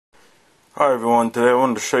Hi everyone, today I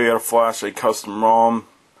wanted to show you how to flash a custom ROM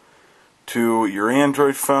to your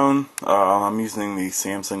Android phone. I'm using the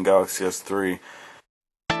Samsung Galaxy S3.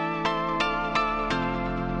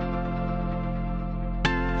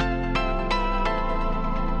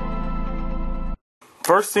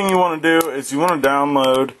 First thing you want to do is you want to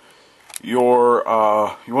download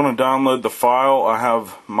the file. I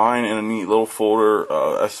have mine in a neat little folder,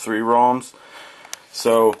 S3 ROMs.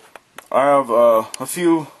 So I have a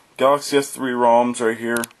few Galaxy S3 ROMs right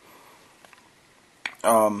here.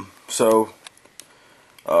 All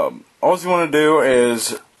you want to do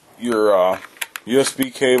is your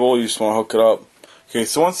USB cable, you just want to hook it up. Okay,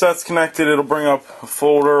 so once that's connected, it'll bring up a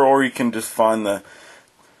folder, or you can just find the,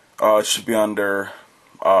 it should be under,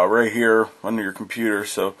 right here, under your computer.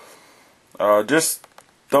 So just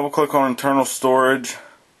double click on internal storage,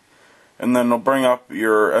 and then it'll bring up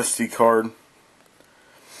your SD card.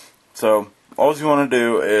 So all you want to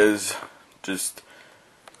do is just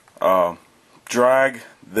drag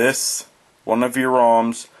one of your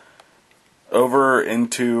ROMs over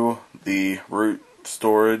into the root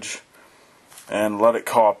storage and let it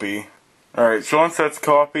copy. Alright, so once that's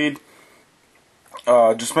copied,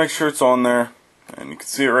 just make sure it's on there, and you can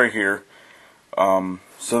see it right here.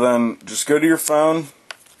 So then just go to your phone,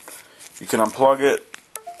 you can unplug it,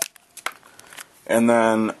 and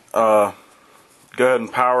then go ahead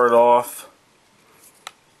and power it off.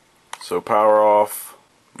 So power off.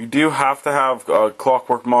 You do have to have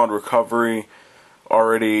Clockwork Mod Recovery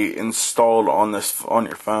already installed on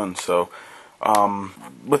your phone. So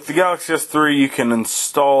with the Galaxy S3 you can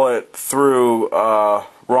install it through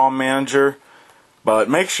ROM Manager, but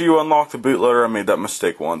make sure you unlock the bootloader. I made that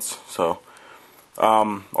mistake once. So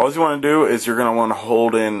all you want to do is you're going to want to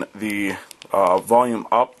hold in the volume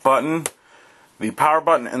up button, the power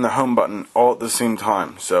button, and the home button all at the same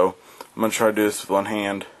time. So I'm going to try to do this with one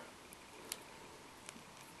hand.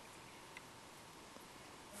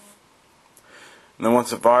 And then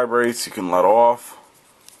once it vibrates, you can let off.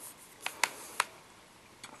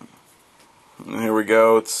 And here we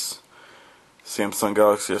go, it's Samsung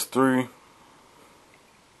Galaxy S3.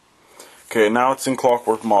 Okay, now it's in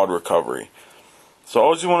Clockwork Mod Recovery. So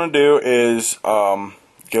all you want to do is go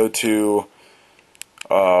to,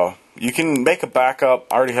 you can make a backup.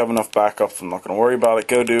 I already have enough backups, I'm not going to worry about it.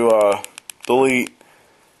 Go to delete,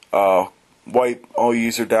 wipe all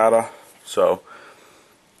user data. So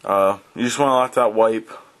you just want to let that wipe,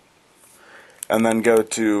 and then go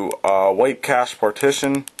to wipe cache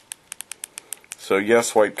partition. So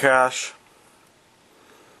yes, wipe cache,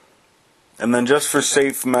 and then just for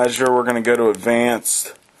safe measure we're going to go to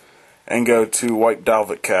advanced and go to wipe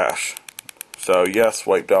Dalvik cache. So yes,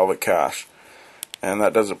 wipe Dalvik cache, and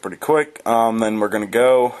that does it pretty quick. Then we're going to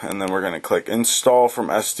go, and then we're going to click install from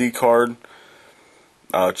SD card,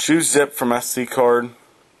 choose zip from SD card,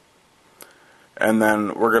 and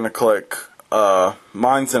then we're going to click,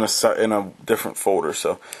 mine's in a different folder.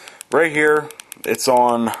 So right here, it's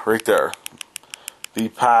on right there, the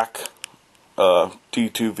pack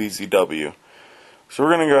T2VZW. So we're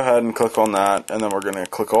going to go ahead and click on that, and then we're going to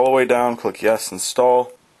click all the way down, click yes,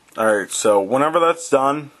 install. Alright, so whenever that's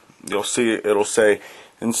done, you'll see it'll say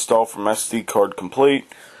install from SD card complete.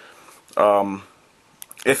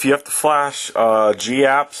 If you have to flash G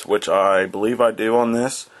apps, which I believe I do on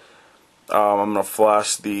this, I'm going to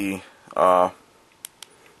flash the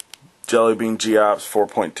Jelly Bean G apps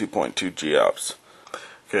 4.2.2 G apps.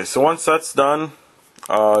 Okay, so once that's done,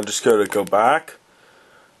 just go back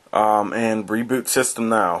and reboot system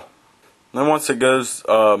now. Then once it goes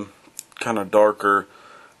kind of darker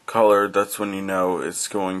colored, that's when you know it's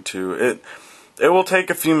going to, it will take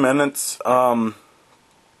a few minutes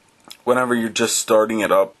whenever you're just starting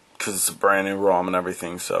it up, because it's a brand new ROM and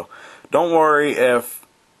everything. So don't worry if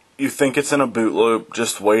you think it's in a boot loop,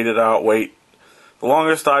 just wait it out. Wait. The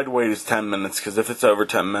longest I'd wait is 10 minutes, because if it's over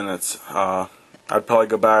 10 minutes, I'd probably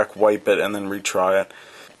go back, wipe it, and then retry it.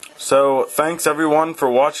 So thanks everyone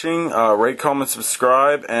for watching. Rate, comment,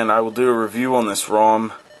 subscribe, and I will do a review on this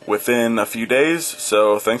ROM within a few days.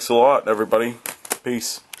 So thanks a lot, everybody.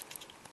 Peace.